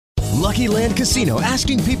Lucky Land Casino,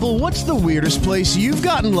 asking people, what's the weirdest place you've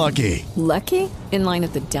gotten lucky? Lucky? In line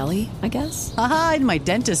at the deli, I guess? Aha, in my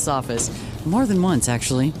dentist's office. More than once,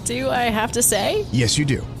 actually. Do I have to say? Yes, you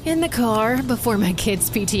do. In the car before my kids'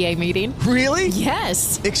 PTA meeting. Really?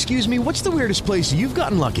 Yes. Excuse me, what's the weirdest place you've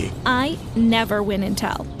gotten lucky? I never win and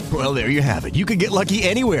tell. Well, there you have it. You can get lucky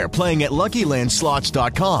anywhere, playing at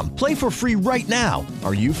LuckyLandSlots.com. Play for free right now.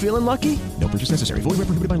 Are you feeling lucky? No purchase necessary. Void where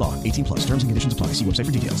prohibited by law. 18 plus. Terms and conditions apply. See website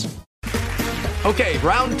for details. Okay,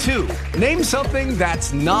 round two. Name something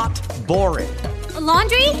that's not boring. A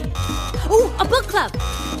laundry? Ooh, a book club.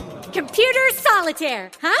 Computer solitaire,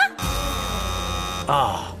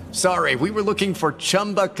 huh? Sorry, we were looking for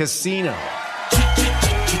Chumba Casino.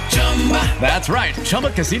 That's right.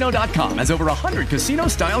 ChumbaCasino.com has over 100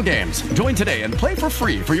 casino-style games. Join today and play for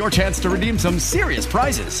free for your chance to redeem some serious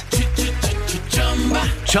prizes.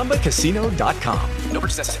 ChumbaCasino.com. No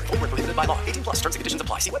purchase necessary. Void where prohibited by law. 18 plus. Terms and conditions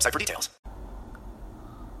apply. See website for details.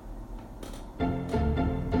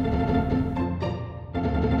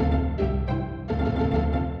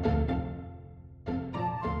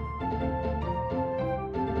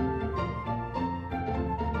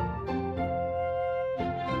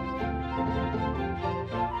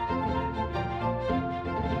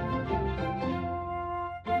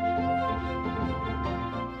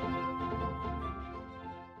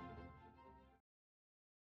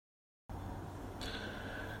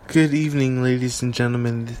 Good evening, ladies and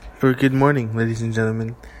gentlemen, or good morning, ladies and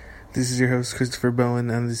gentlemen. This is your host, Christopher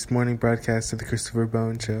Bowen, on this morning broadcast of the Christopher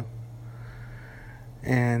Bowen Show.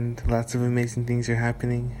 And lots of amazing things are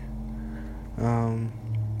happening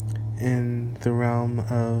in the realm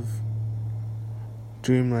of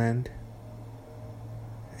Dreamland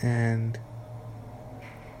and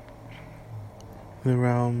the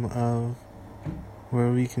realm of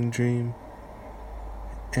where we can dream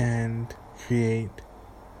and create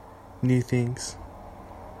new things.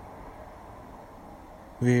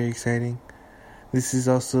 Very exciting. This is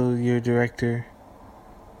also your director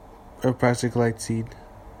of Project Lightseed,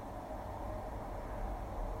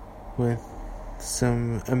 with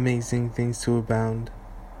some amazing things to abound.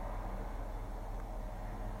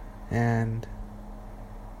 And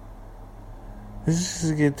this is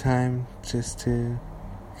just a good time just to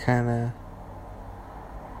kind of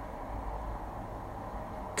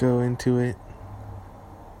go into it.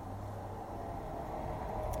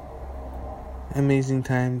 Amazing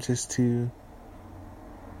time just to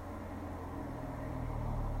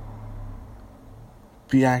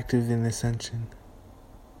be active in Ascension.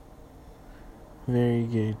 Very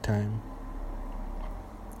good time.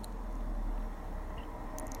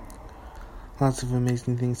 Lots of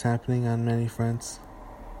amazing things happening on many fronts.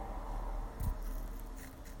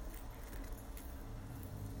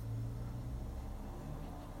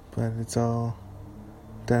 But it's all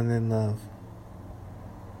done in love,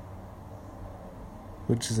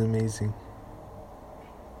 which is amazing.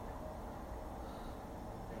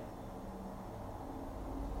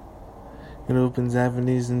 It opens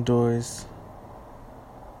avenues and doors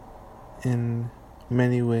in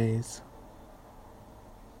many ways.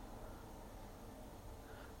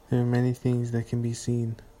 There are many things that can be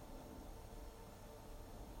seen,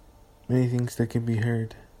 many things that can be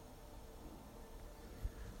heard.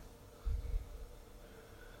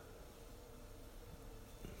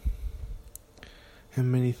 And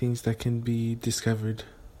many things that can be discovered.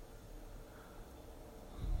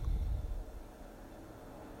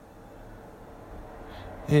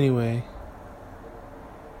 Anyway,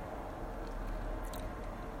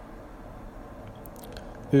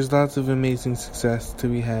 there's lots of amazing success to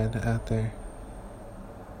be had out there.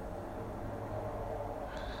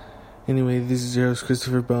 Anyway, this is your host,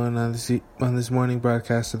 Christopher Bowen, on this morning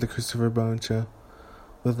broadcast of the Christopher Bowen Show.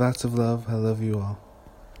 With lots of love, I love you all.